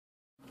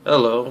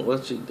Hello,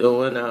 what you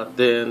doing out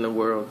there in the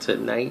world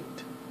tonight?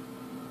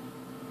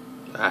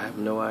 I have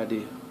no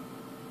idea.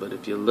 But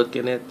if you're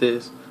looking at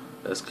this,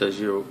 that's because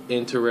you're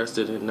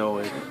interested in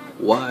knowing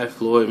why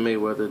Floyd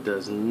Mayweather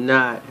does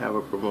not have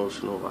a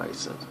promotional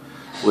license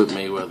with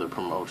Mayweather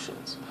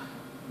Promotions.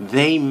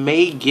 They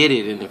may get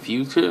it in the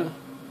future.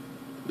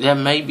 That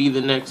may be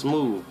the next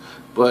move.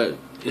 But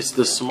it's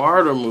the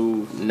smarter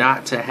move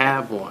not to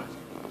have one.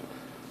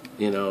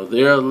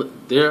 They're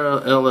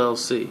a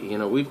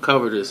LLC. We've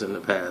covered this in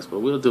the past, but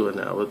we'll do it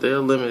now. But they're a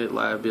limited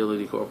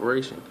liability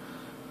corporation.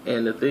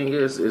 And the thing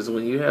is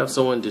when you have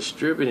someone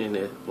distributing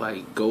it,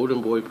 like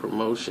Golden Boy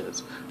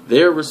Promotions,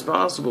 they're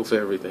responsible for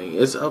everything.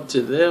 It's up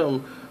to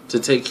them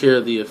to take care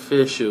of the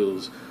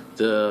officials,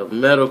 the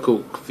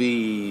medical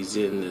fees,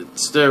 and the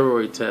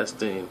steroid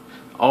testing.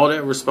 All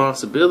that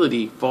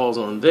responsibility falls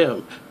on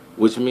them,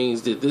 which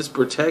means that this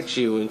protects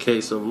you in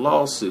case of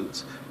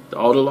lawsuits.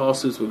 All the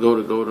lawsuits would go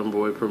to Golden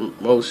Boy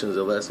Promotions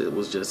unless it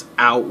was just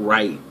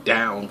outright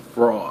down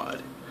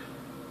fraud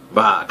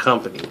by a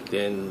company.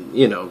 Then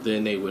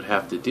they would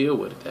have to deal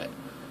with that.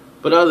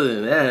 But other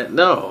than that,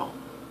 no.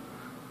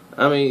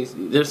 I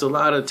mean, there's a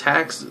lot of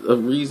tax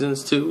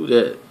reasons too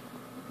that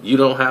you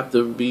don't have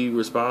to be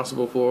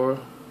responsible for.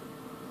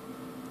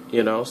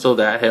 So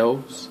that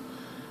helps.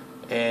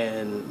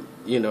 And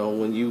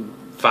when you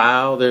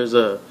file,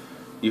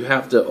 you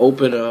have to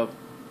open up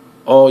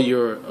all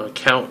your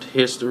account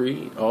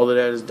history. All of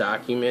that is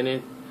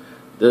documented.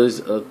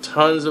 There's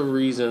tons of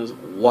reasons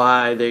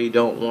why they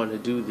don't want to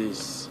do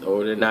this,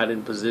 or they're not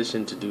in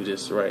position to do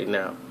this right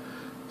now.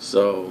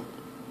 So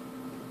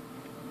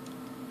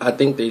I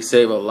think they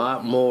save a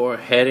lot more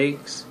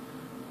headaches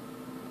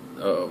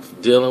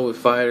of dealing with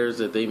fighters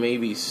that they may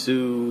be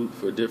sued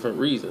for different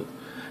reasons.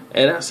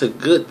 And that's a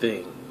good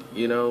thing.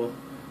 You don't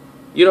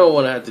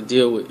want to have to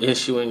deal with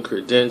issuing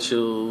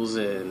credentials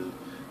and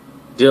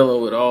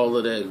dealing with all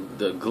of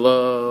the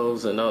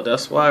gloves and all.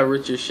 That's why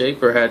Richard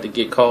Schaefer had to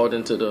get called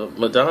into the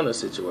Madonna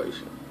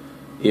situation.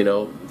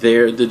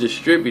 They're the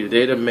distributor.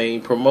 They're the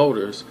main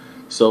promoters.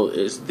 So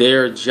it's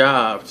their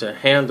job to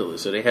handle it.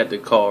 So they had to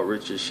call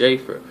Richard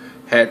Schaefer.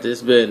 Had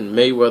this been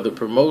Mayweather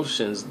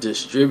Promotions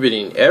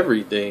distributing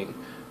everything,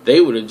 they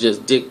would have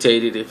just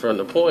dictated it from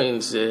the point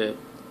and said,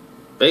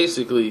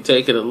 basically,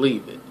 take it or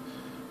leave it.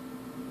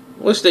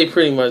 Which they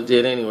pretty much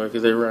did anyway,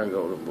 because they run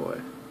Golden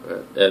Boy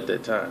at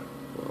that time.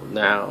 Well,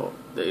 now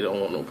they don't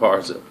want no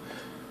parts of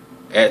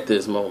it at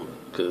this moment,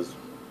 because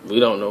we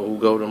don't know who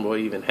Golden Boy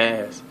even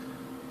has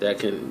that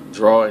can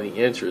draw any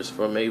interest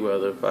from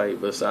Mayweather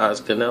fight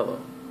besides Canelo.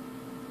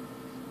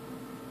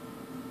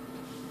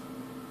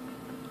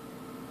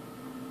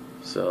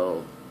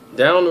 So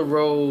down the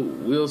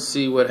road, we'll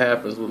see what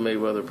happens with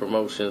Mayweather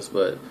Promotions,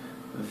 but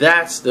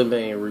that's the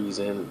main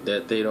reason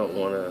that they don't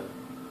want to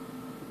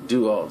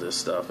do all this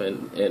stuff.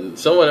 And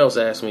someone else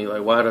asked me,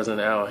 like, why doesn't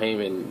Al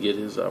Heyman get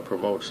his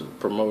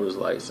promoter's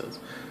license?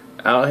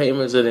 Al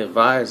Heyman's an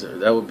advisor.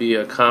 That would be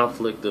a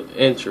conflict of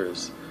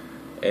interest,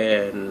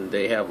 and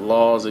they have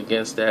laws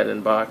against that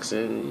in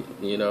boxing.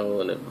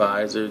 An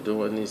advisor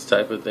doing these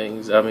type of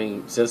things. I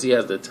mean, since he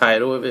has the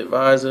title of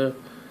advisor,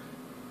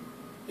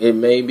 it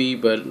may be,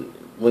 but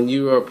when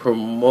you're a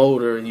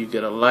promoter and you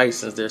get a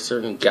license, there's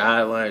certain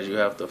guidelines you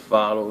have to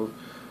follow.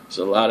 There's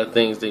a lot of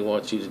things they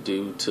want you to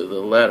do to the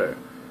letter.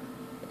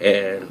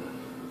 And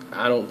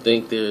I don't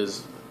think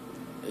it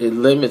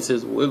limits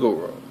his wiggle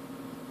room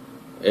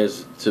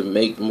as to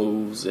make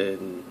moves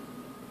and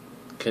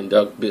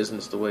conduct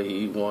business the way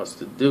he wants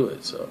to do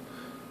it. So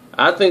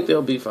I think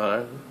they'll be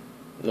fine.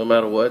 No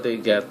matter what, they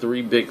got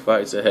 3 big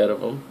fights ahead of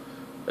them,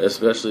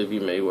 especially if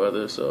you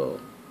Mayweather. So,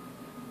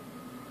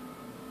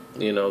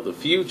 the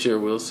future,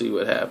 we'll see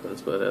what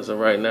happens. But as of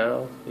right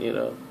now,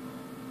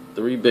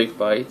 3 big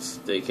fights.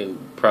 They can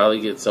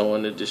probably get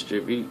someone to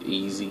distribute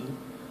easy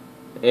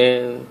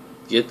and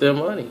get their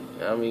money.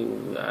 I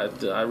mean,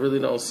 I really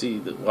don't see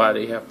why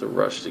they have to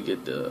rush to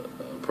get the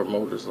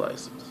promoter's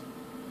license.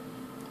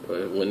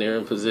 But when they're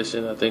in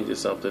position, I think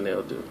it's something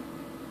they'll do.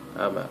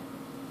 I'm out.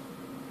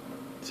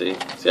 See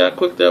how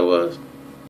quick that was?